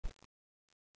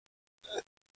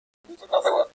There's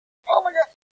another one. Oh my god.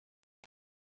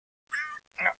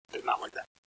 No, did not like that.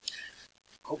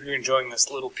 Hope you're enjoying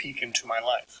this little peek into my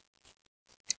life.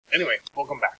 Anyway,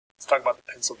 welcome back. Let's talk about the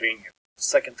Pennsylvanian,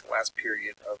 second to last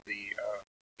period of the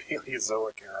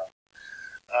Paleozoic era.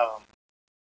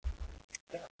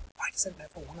 Why does it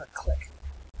never want to click?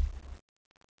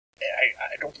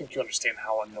 I don't think you understand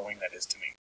how annoying that is to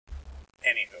me.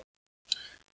 Anywho,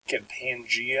 again,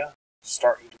 Pangea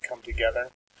starting to come together.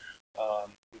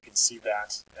 We can see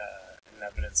that in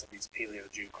evidence of these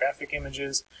paleogeographic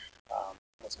images.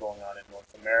 What's going on in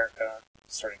North America,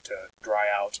 starting to dry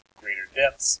out greater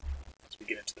depths. As we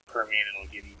get into the Permian,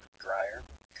 it'll get even drier.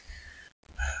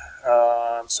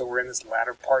 So we're in this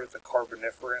latter part of the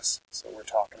Carboniferous, so we're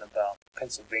talking about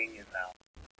Pennsylvanian now.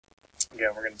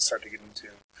 Again, we're going to start to get into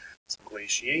some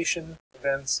glaciation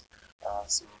events,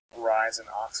 some rise in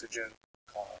oxygen.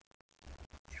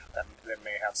 That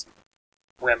may have some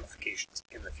ramifications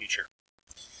in the future.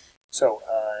 So,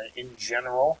 in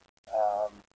general,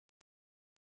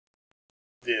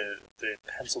 the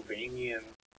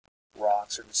Pennsylvanian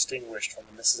rocks are distinguished from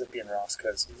the Mississippian rocks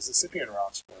because Mississippian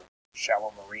rocks were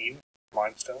shallow marine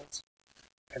limestones.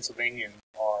 Pennsylvanian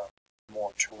are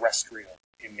more terrestrial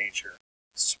in nature,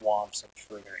 swamps and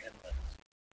further inland.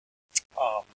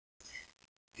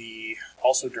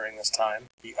 Also during this time,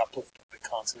 the uplift of the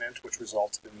continent, which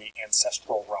resulted in the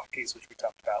ancestral Rockies, which we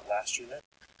talked about last unit,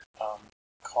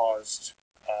 caused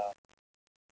a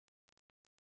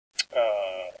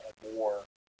more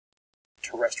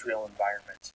terrestrial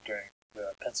environment during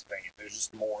the Pennsylvania. There's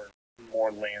just more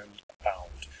land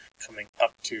abound coming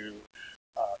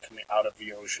out of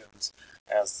the oceans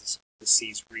as the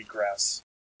seas regress.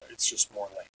 It's just more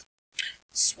land.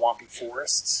 Swampy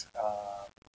forests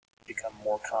become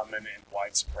more common and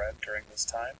widespread during this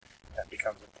time. That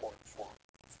becomes important for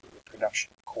the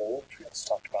production of coal, which we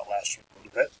also talked about last year a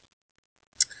little bit.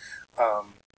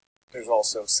 There's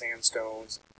also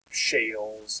sandstones,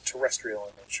 shales, terrestrial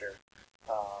in nature,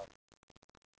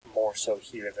 more so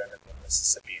here than in the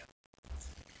Mississippian.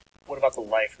 What about the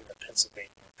life in the Pennsylvania?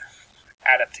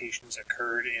 Adaptations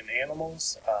occurred in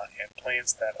animals and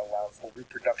plants that allow for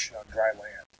reproduction on dry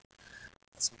land.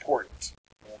 That's important.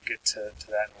 We'll get to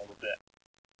that in a little bit.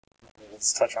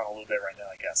 Let's touch on it a little bit right now,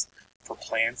 I guess. For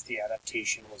plants, the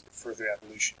adaptation was the further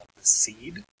evolution of the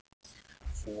seed.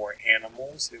 For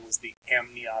animals, it was the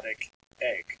amniotic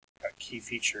egg, a key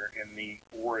feature in the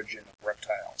origin of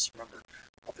reptiles. Remember,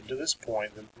 up until this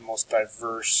point, the most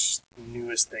diverse,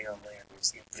 newest thing on land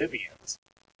was the amphibians.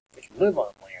 They could live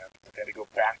on land, but they had to go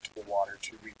back to the water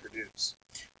to reproduce.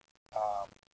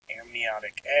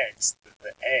 Amniotic eggs,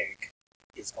 the egg,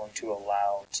 is going to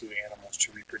allow two animals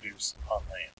to reproduce on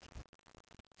land.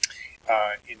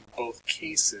 In both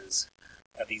cases,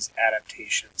 these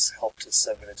adaptations help to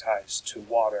sever the ties to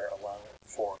water, allowing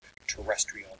for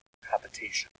terrestrial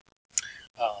habitation.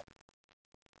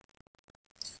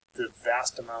 The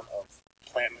vast amount of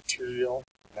plant material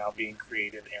now being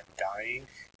created and dying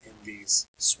in these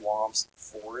swamps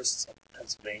and forests of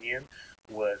Pennsylvania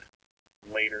would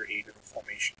later aid in the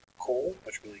formation of coal,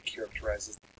 which really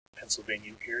characterizes the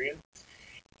Pennsylvanian period.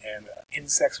 And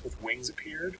insects with wings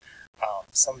appeared.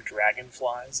 Some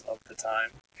dragonflies of the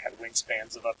time had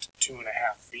wingspans of up to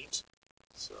 2.5 feet.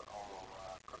 So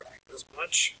I'll go back this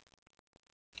much.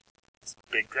 It's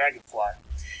a big dragonfly.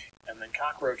 And then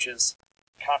cockroaches.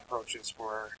 Cockroaches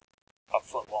were a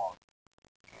foot long.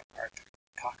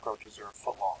 Cockroaches are a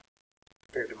foot long.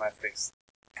 Compared to my face.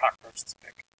 Cockroaches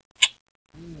big.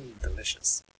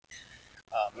 Delicious.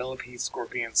 Millipedes,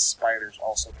 scorpions, spiders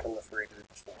also proliferated in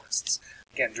the forests.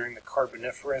 Again, during the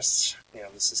Carboniferous,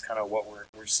 this is kind of what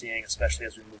we're seeing, especially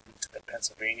as we move into the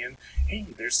Pennsylvanian. Hey,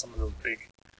 there's some of those big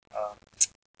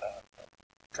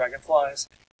dragonflies.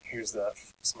 Here's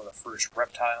some of the first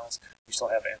reptiles. We still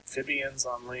have amphibians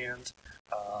on land,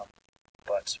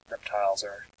 but reptiles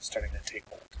are starting to take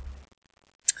hold.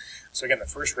 So again, the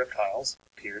first reptiles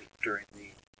appeared during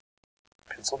the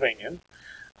Pennsylvanian.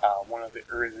 One of the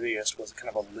earliest was kind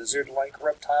of a lizard-like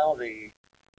reptile, the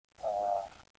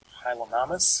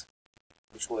Hylonomus,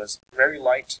 which was very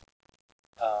light,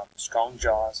 strong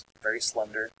jaws, very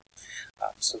slender.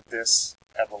 So this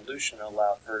evolution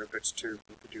allowed vertebrates to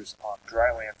reproduce on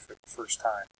dry land for the first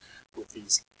time with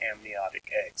these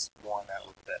amniotic eggs. More on that a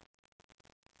little bit.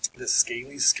 The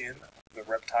scaly skin of the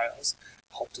reptiles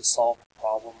helped to solve the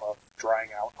problem of drying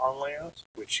out on land,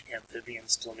 which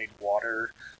amphibians still need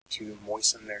water to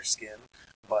moisten their skin,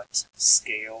 but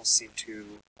scales seem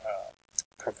to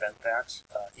prevent that,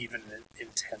 even in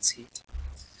intense heat.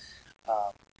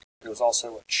 There was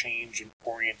also a change in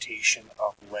orientation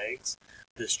of legs.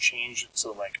 This change,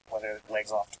 so like whether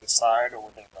legs off to the side or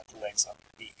whether the legs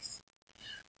underneath.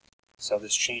 So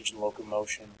this change in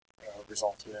locomotion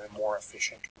resulted in a more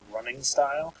efficient running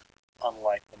style,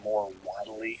 unlike the more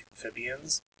waddly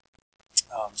amphibians.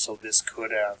 So this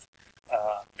could have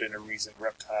been a reason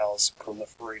reptiles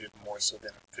proliferated more so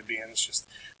than amphibians. Just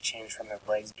change from their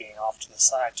legs being off to the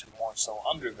side to more so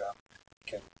under them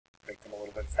can make them a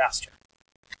little bit faster.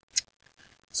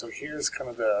 So here's kind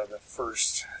of the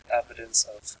first evidence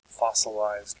of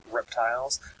fossilized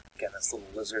reptiles. Again, this little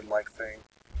lizard-like thing.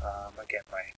 Again,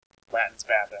 my Latin's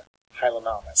bad.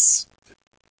 Hylonomus.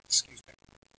 Excuse me.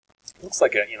 Looks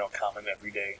like a common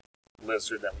everyday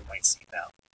lizard that we might see now.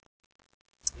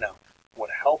 Now, what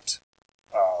helped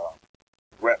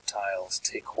reptiles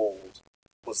take hold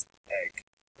was the egg.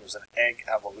 It was an egg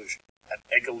evolution. An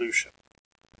eggolution.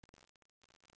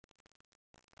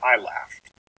 I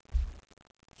laughed.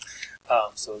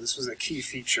 So this was a key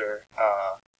feature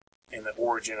in the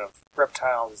origin of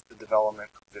reptiles, the development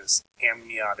of this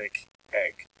amniotic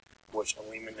egg, which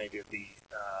eliminated the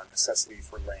necessity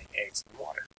for laying eggs in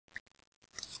water.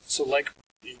 So like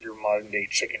your modern-day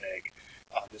chicken egg,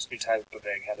 this new type of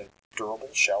egg had a durable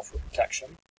shell for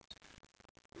protection.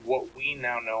 What we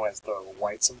now know as the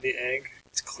whites of the egg,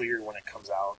 it's clear when it comes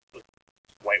out, the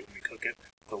white when we cook it.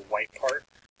 The white part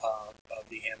of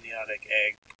the amniotic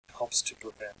egg helps to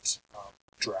prevent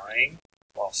drying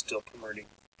while still permitting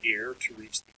air to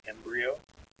reach the embryo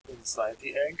inside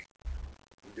the egg.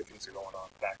 Good things are going on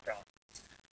in the background.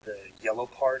 The yellow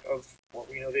part of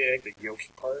what we know the egg, the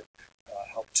yolky part,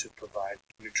 help to provide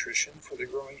nutrition for the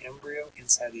growing embryo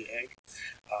inside the egg,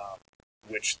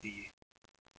 which the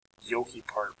yolky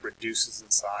part reduces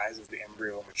in size as the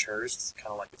embryo matures. It's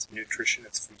kind of like its nutrition,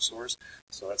 its food source,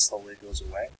 so that slowly goes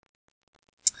away.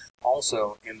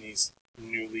 Also, in these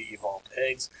newly evolved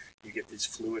eggs, you get these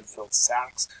fluid-filled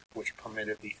sacs, which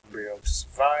permitted the embryo to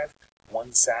survive.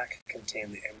 One sac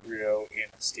contained the embryo in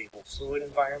a stable fluid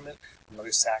environment.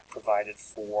 Another sac provided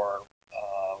for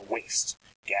waste,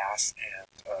 gas,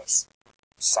 and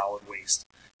solid waste,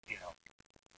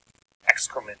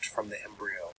 excrement from the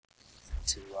embryo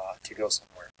to go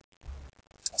somewhere.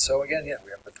 So again,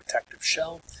 we have the protective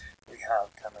shell. We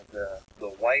have kind of the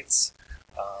whites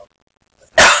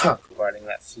providing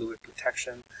that fluid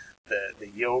protection. The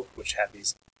yolk, which had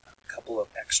these couple of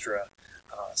extra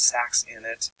sacs in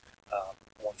it,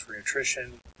 one for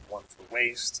nutrition, one for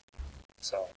waste.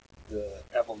 So the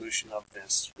evolution of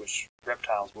this, which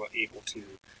reptiles were able to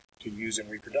use in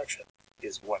reproduction,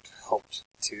 is what helped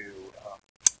to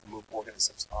move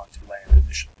organisms onto land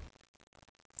initially.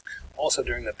 Also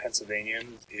during the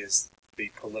Pennsylvanian is the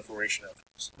proliferation of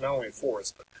not only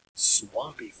forests, but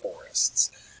swampy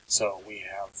forests. So we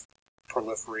have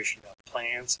proliferation of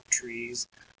plants, trees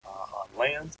on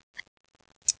land,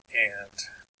 and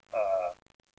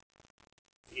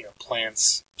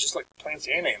plants, just like plants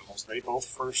and animals, they both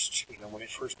first, when they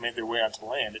first made their way onto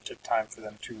land, it took time for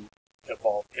them to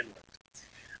evolve inland.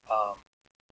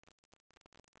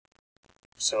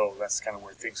 So that's kind of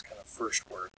where things kind of first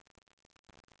were.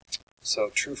 So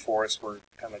true forests were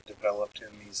kind of developed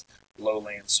in these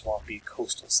lowland, swampy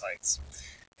coastal sites.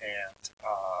 And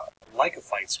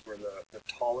lycophytes were the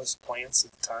tallest plants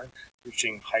at the time,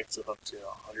 reaching heights of up to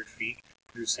 100 feet,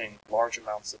 producing large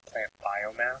amounts of plant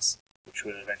biomass, which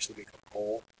would eventually become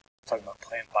coal. I'm talking about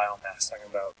plant biomass, talking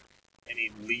about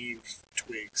any leaves,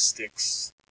 twigs,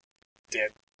 sticks,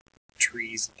 dead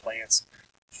trees and plants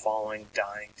falling,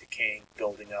 dying, decaying,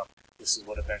 building up. This is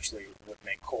what eventually would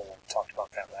make coal. We talked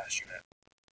about that last unit.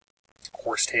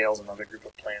 Horsetails, another group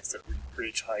of plants that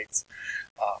reach heights.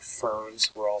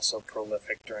 Ferns were also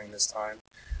prolific during this time.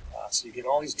 So you get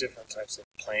all these different types of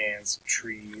plants and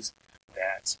trees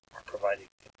that are providing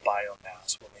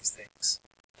biomass when these things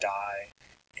die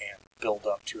and build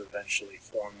up to eventually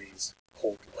form these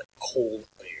cold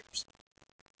layers.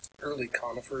 Early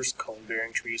conifers,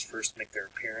 cone-bearing trees, first make their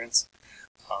appearance.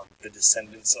 The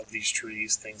descendants of these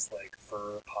trees, things like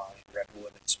fir, pine,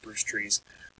 redwood, and spruce trees,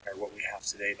 are what we have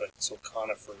today. But so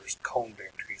conifers,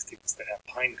 cone-bearing trees, things that have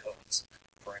pine cones,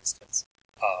 for instance,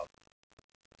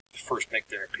 first make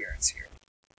their appearance here.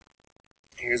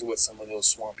 Here's what some of those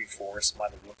swampy forests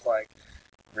might have looked like.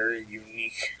 Very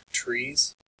unique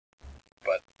trees,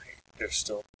 but they're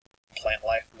still plant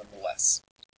life nonetheless.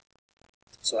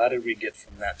 So how did we get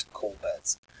from that to coal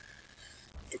beds?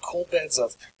 The coal beds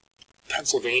of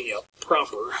Pennsylvania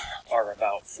proper are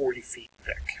about 40 feet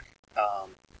thick.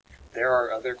 There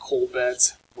are other coal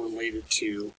beds related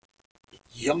to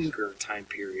younger time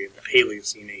period, the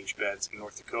Paleocene age beds in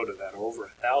North Dakota that are over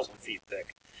 1,000 feet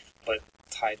thick. but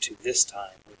tied to this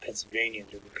time, the Pennsylvanian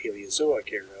during the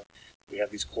Paleozoic era, we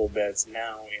have these coal beds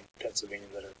now in Pennsylvania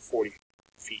that are 40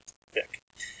 feet thick.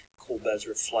 Coal beds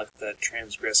reflect that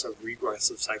transgressive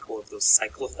regressive cycle of those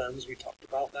cyclothems we talked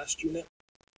about last unit.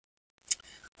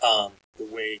 The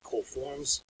way coal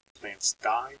forms, plants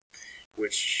die,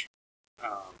 which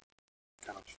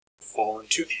kind of fall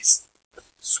into these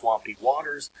swampy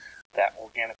waters. That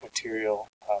organic material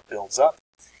builds up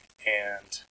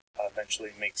and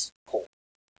eventually makes coal.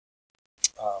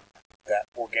 That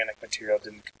organic material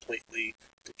didn't completely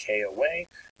decay away.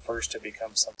 First, it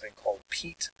becomes something called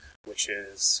peat, which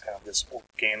is kind of this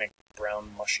organic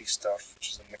brown mushy stuff, which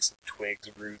is a mix of twigs,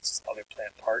 roots, other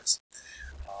plant parts.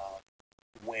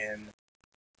 When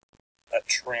a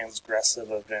transgressive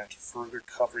event further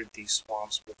covered these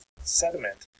swamps with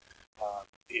sediment,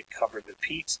 it covered the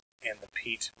peat, and the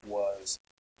peat was,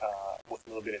 with a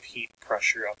little bit of heat and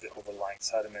pressure of the overlying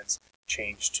sediments,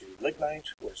 changed to lignite,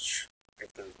 which,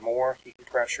 if there's more heat and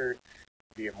pressure,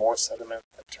 via more sediment,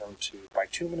 that turned to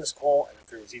bituminous coal, and if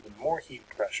there was even more heat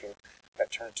and pressure, that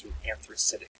turned to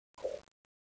anthracitic coal.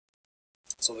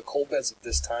 So the coal beds of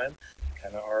this time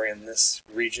kind of are in this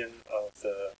region of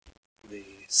the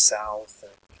south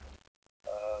and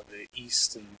the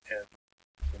east and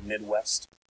the Midwest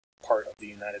part of the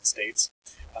United States.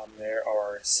 There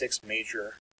are 6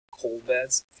 major coal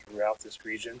beds throughout this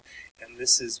region, and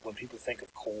this is, when people think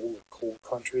of coal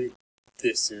country,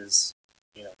 this is,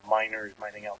 miners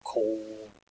mining out coal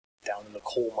down in the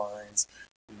coal mines.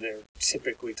 They're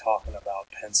typically talking about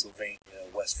Pennsylvania,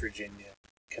 West Virginia,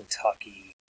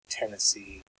 Kentucky,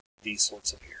 Tennessee, these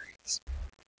sorts of areas.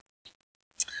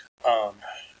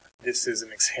 This is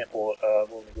an example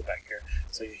of, let me go back here.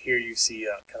 So here you see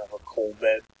kind of a coal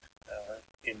bed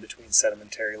in between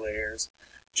sedimentary layers.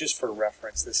 Just for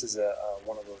reference, this is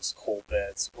one of those coal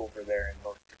beds over there in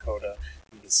North Dakota.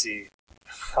 You can see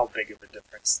how big of a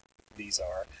difference these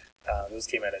are. Those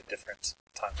came at a different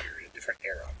time period, a different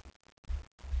era.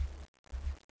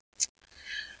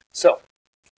 So,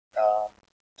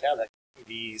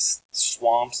 these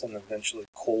swamps and eventually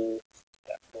coal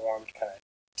that formed kind of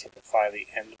typify the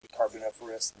end of the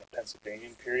Carboniferous in the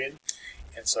Pennsylvanian period.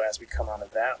 And so as we come out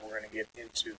of that, we're going to get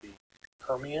into the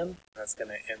Permian. That's going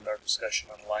to end our discussion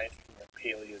on life in the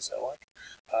Paleozoic.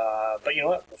 But you know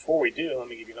what? Before we do, let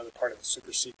me give you another part of the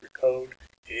super secret code.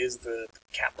 It is the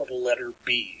capital letter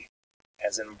B,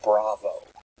 as in Bravo.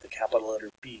 The capital letter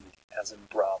B, as in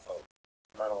Bravo.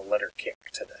 I'm on a letter kick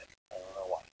today. I don't know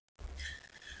why.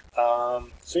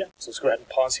 So let's go ahead and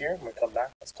pause here. When we come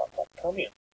back, let's talk about the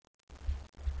Permian.